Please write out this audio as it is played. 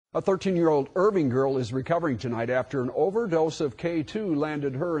A 13-year-old Irving girl is recovering tonight after an overdose of K2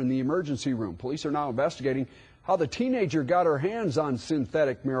 landed her in the emergency room. Police are now investigating how the teenager got her hands on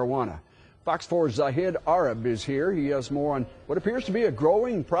synthetic marijuana. Fox 4's Zahid Arab is here. He has more on what appears to be a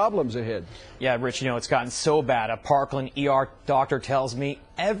growing problems ahead. Yeah, Rich, it's gotten so bad. A Parkland ER doctor tells me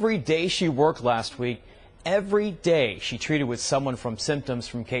every day she worked last week, every day she treated with someone from symptoms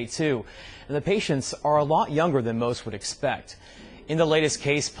from K2. And the patients are a lot younger than most would expect. In the latest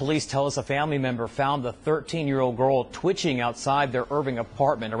case, police tell us a family member found the 13-year-old girl twitching outside their Irving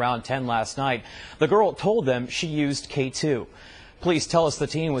apartment around 10 last night. The girl told them she used K2. Police tell us the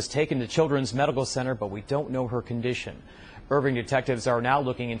teen was taken to Children's Medical Center, but we don't know her condition. Irving detectives are now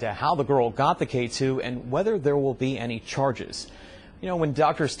looking into how the girl got the K2 and whether there will be any charges. When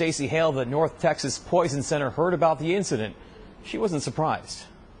Dr. Stacy Hale of the North Texas Poison Center heard about the incident, she wasn't surprised.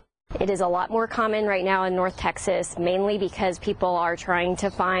 It is a lot more common right now in North Texas, mainly because people are trying to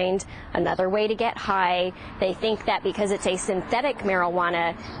find another way to get high. They think that because it's a synthetic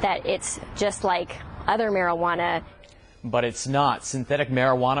marijuana, that it's just like other marijuana. But it's not. Synthetic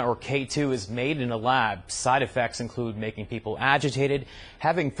marijuana, or K2, is made in a lab. Side effects include making people agitated,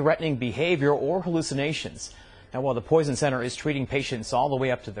 having threatening behavior, or hallucinations. Now, while the Poison Center is treating patients all the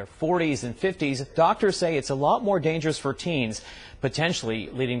way up to their 40s and 50s, doctors say it's a lot more dangerous for teens, potentially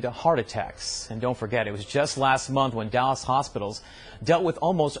leading to heart attacks. And don't forget, it was just last month when Dallas hospitals dealt with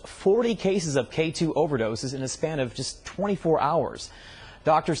almost 40 cases of K2 overdoses in a span of just 24 hours.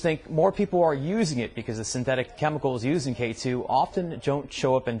 Doctors think more people are using it because the synthetic chemicals used in K2 often don't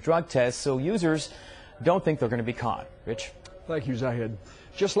show up in drug tests, so users don't think they're going to be caught. Rich? Thank you, Zahid.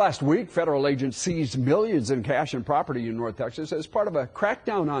 Just last week, federal agents seized millions in cash and property in North Texas as part of a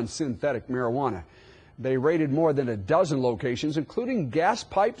crackdown on synthetic marijuana. They raided more than a dozen locations, including gas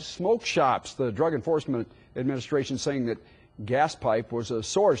pipe smoke shops. The Drug Enforcement Administration saying that gas pipe was a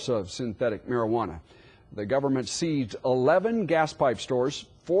source of synthetic marijuana. The government seized 11 gas pipe stores,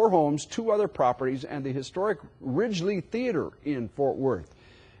 4 homes, 2 other properties, and the historic Ridgely Theater in Fort Worth.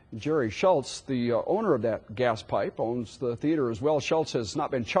 Jerry Schultz, the owner of that gas pipe, owns the theater as well. Schultz has not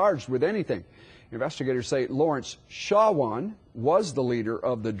been charged with anything. Investigators say Lawrence Shawan was the leader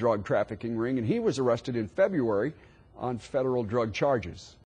of the drug trafficking ring, and he was arrested in February on federal drug charges.